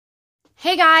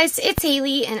Hey guys, it's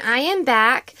Haley and I am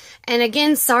back. And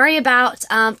again, sorry about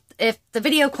if the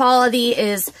video quality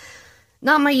is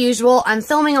not my usual. I'm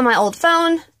filming on my old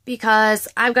phone because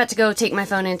I've got to go take my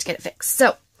phone in to get it fixed.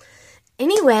 So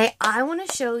anyway, I want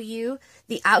to show you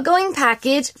the Outgoing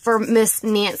package for Miss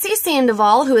Nancy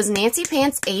Sandoval, who is Nancy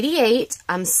Pants 88.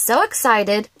 I'm so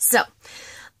excited. So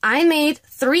I made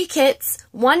 3 kits,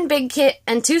 1 big kit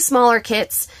and 2 smaller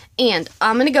kits, and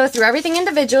I'm going to go through everything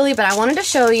individually, but I wanted to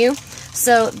show you.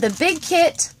 So the big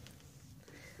kit,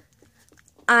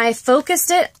 I focused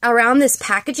it around this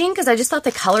packaging because I just thought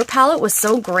the color palette was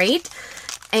so great,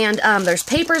 and there's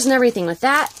papers and everything with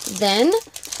that. Then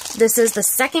this is the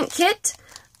second kit,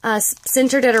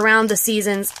 centered it around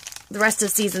the rest of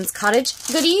season's cottage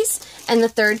goodies, and the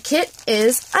third kit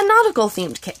is a nautical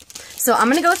themed kit. So I'm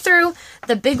going to go through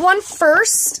the big one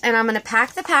first, and I'm going to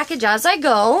pack the package as I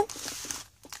go.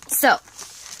 So,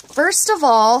 first of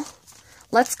all,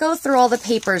 let's go through all the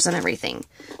papers and everything.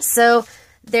 So,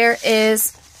 there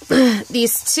is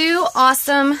these 2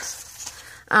 awesome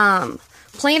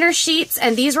planner sheets,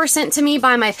 and these were sent to me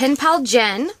by my pen pal,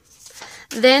 Jen.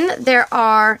 Then, there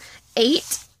are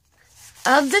 8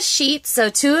 of the sheets, so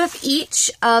 2 of each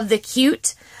of the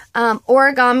cute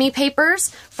origami papers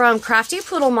from Crafty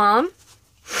Poodle Mom.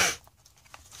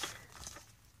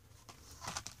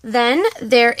 Then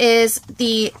there is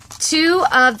the 2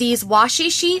 of these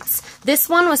washi sheets. This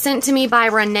one was sent to me by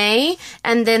Renee,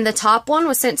 and then the top one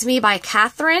was sent to me by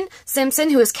Catherine Simpson,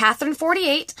 who is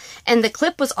Catherine48, and the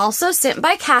clip was also sent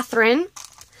by Catherine.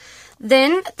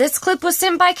 Then this clip was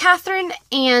sent by Catherine,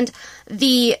 and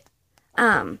the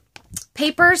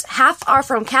papers, half are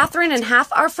from Catherine and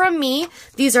half are from me.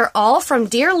 These are all from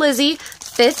Dear Lizzie,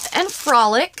 Fifth and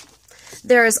Frolic.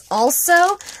 There is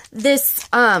also this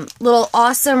little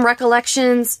awesome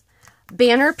Recollections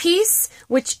banner piece,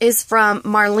 which is from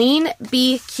Marlene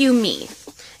B.Q. Me.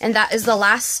 And that is the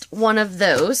last one of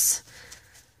those,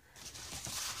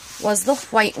 was the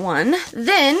white one.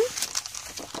 Then,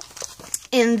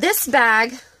 in this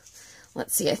bag,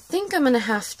 let's see, I think I'm going to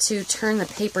have to turn the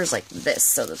papers like this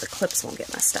so that the clips won't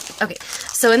get messed up. Okay,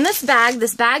 so in this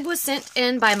bag was sent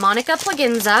in by Monica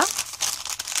Plagenza,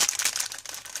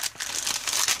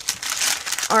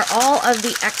 are all of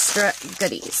the extra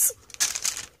goodies.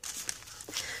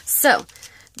 So,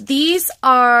 these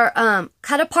are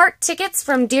cut apart tickets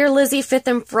from Dear Lizzie, Fifth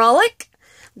and Frolic.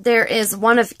 There is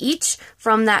 1 of each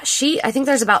from that sheet. I think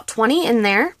there's about 20 in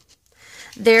there.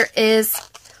 There is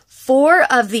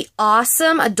 4 of the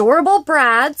awesome, adorable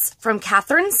Brads from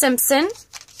Catherine Simpson.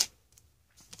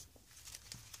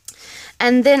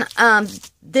 And then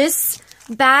this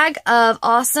bag of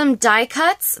awesome die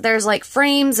cuts. There's like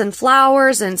frames and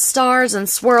flowers and stars and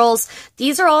swirls.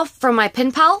 These are all from my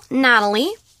pen pal,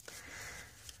 Natalie.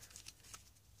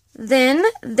 Then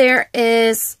there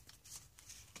is,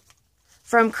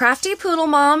 from Crafty Poodle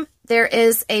Mom, there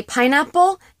is a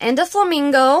pineapple and a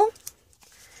flamingo.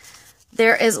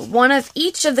 There is 1 of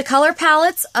each of the color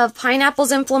palettes of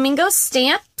pineapples and flamingo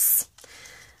stamps.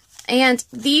 And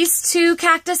these 2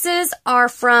 cactuses are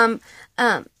from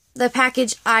the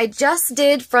package I just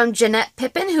did from Jeanette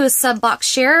Pippin, who is sub-box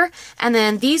sharer, and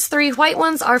then these 3 white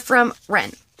ones are from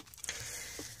Ren.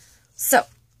 So,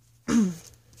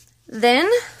 then,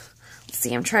 let's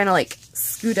see, I'm trying to like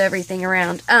scoot everything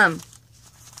around.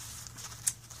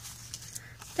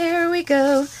 There we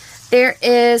go. There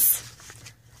is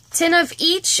 10 of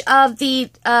each of the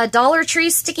Dollar Tree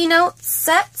sticky note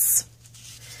sets.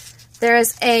 There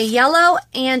is a yellow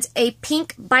and a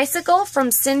pink bicycle from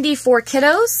Cindy for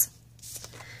Kiddos.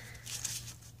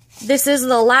 This is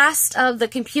the last of the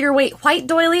computer weight white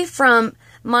doily from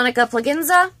Monica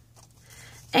Plagenza.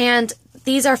 And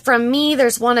these are from me.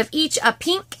 There's 1 of each, a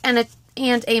pink and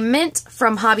a mint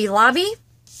from Hobby Lobby.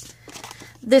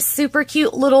 This super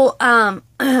cute little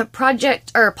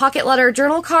project or pocket letter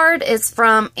journal card is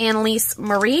from Annalise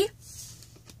Marie.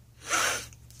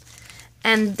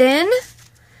 And then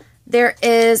there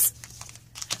is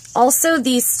also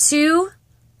these 2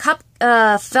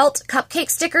 felt cupcake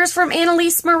stickers from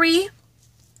Annalise Marie.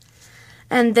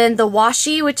 And then the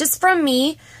washi, which is from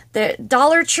me. The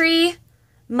Dollar Tree,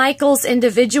 Michael's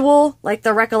individual, like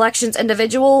the Recollections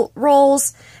individual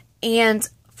rolls. And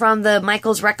from the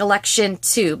Michael's Recollection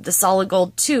tube, the solid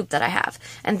gold tube that I have.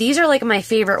 And these are like my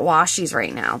favorite washis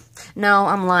right now. No,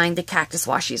 I'm lying. The cactus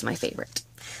washi is my favorite.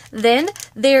 Then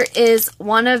there is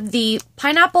 1 of the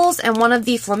pineapples and 1 of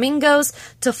the flamingos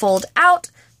to fold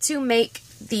out to make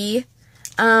the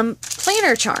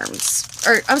planner charms.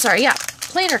 Or, I'm sorry, yeah,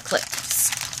 planner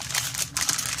clips.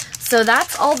 So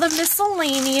that's all the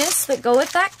miscellaneous that go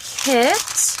with that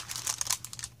kit.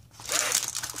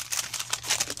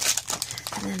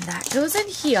 And then that goes in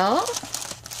here.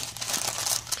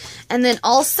 And then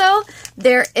also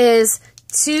there is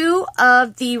 2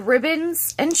 of the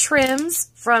ribbons and trims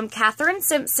from Catherine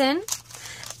Simpson.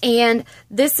 And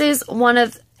this is one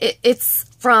of, it's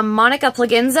from Monica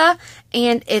Plagenza,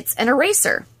 and it's an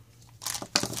eraser.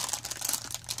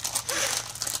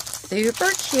 Super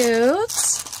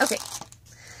cute. Okay,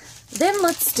 then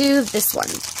let's do this one.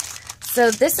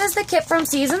 So this is the kit from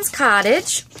Seasons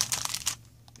Cottage.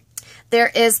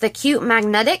 There is the cute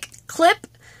magnetic clip.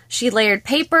 She layered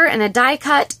paper and a die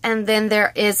cut, and then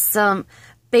there is some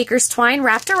baker's twine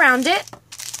wrapped around it.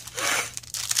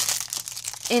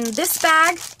 In this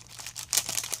bag,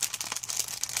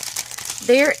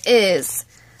 there is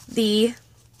the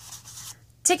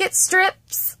ticket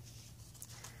strips.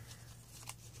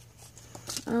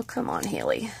 Oh, come on,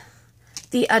 Haley.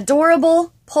 The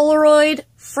adorable Polaroid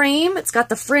frame. It's got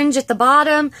the fringe at the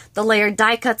bottom, the layered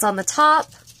die cuts on the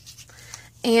top,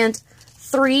 and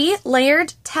 3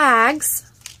 layered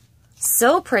tags.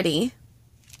 So pretty.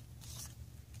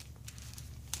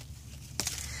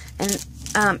 And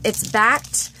it's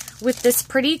backed with this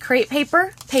pretty crepe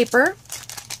paper.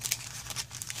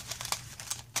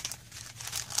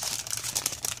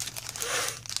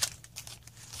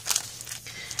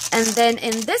 And then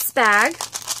in this bag,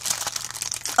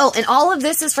 oh, and all of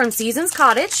this is from Seasons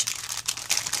Cottage.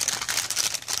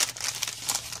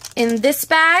 In this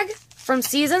bag from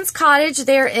Seasons Cottage,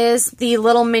 there is the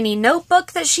little mini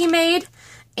notebook that she made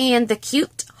and the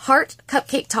cute heart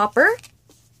cupcake topper.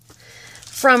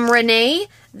 From Renee,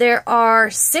 there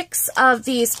are 6 of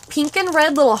these pink and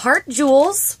red little heart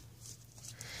jewels.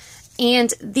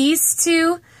 And these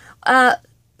 2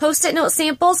 Post-it note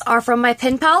samples are from my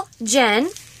pen pal, Jen.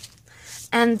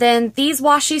 And then these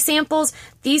washi samples,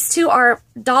 these 2 are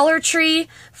Dollar Tree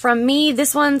from me.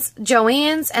 This one's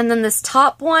Joann's. And then this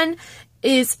top one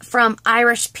is from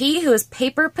Irish P, who is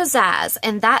Paper Pizzazz.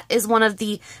 And that is one of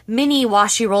the mini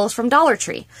washi rolls from Dollar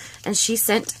Tree. And she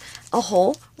sent a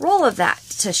whole roll of that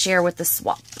to share with the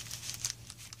swap.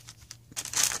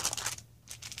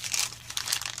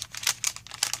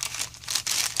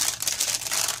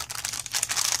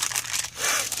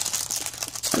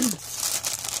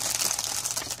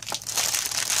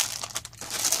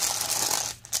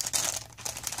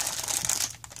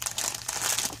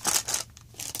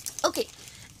 Okay,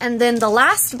 and then the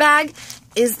last bag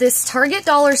is this Target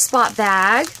Dollar Spot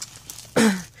bag.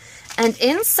 And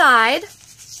inside,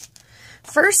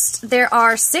 first, there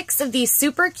are 6 of these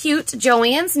super cute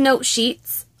Joann's note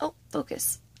sheets. Oh,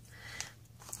 focus.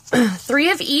 3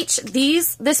 of each.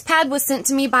 This pad was sent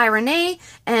to me by Renee,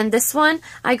 and this one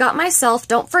I got myself.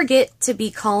 Don't forget to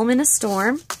be calm in a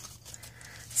storm.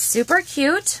 Super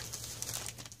cute.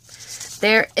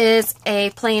 There is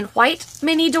a plain white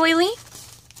mini doily.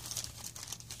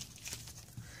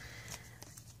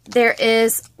 There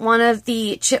is one of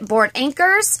the chipboard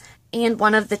anchors and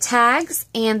one of the tags,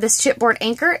 and this chipboard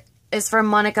anchor is from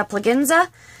Monica Plagenza,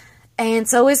 and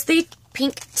so is the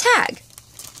pink tag.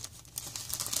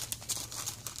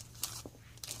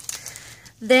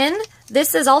 Then,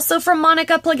 this is also from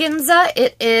Monica Plagenza.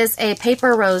 It is a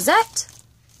paper rosette.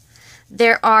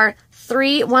 There are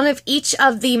 3, one of each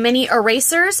of the mini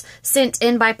erasers sent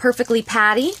in by Perfectly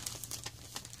Patty.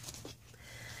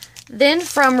 Then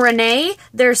from Renee,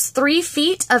 there's 3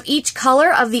 feet of each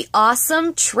color of the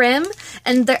awesome trim.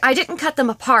 And I didn't cut them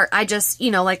apart. I just,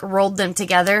 like rolled them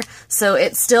together. So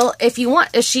it's still, if you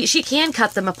want, she can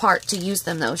cut them apart to use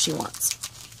them though if she wants.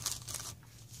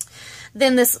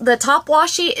 Then the top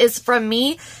washi is from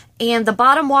me. And the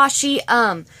bottom washi,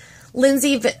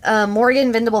 Lindsay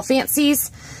Morgan Vendable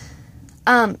Fancies,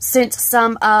 sent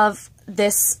some of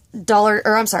this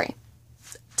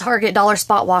Target Dollar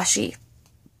Spot washi.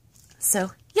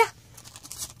 So, yeah.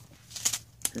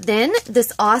 Then,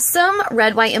 this awesome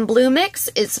red, white, and blue mix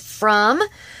is from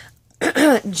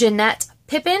Jeanette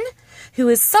Pippin, who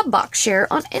is Subbox Share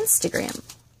on Instagram.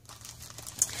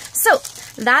 So,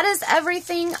 that is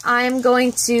everything. I'm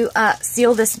going to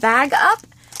seal this bag up,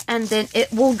 and then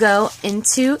it will go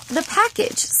into the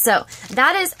package. So,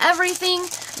 that is everything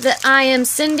that I am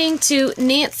sending to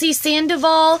Nancy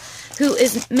Sandoval, who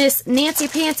is Miss Nancy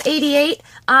Pants 88.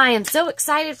 I am so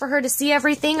excited for her to see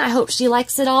everything. I hope she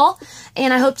likes it all,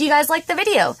 and I hope you guys like the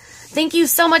video. Thank you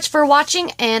so much for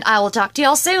watching, and I will talk to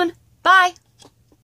y'all soon. Bye!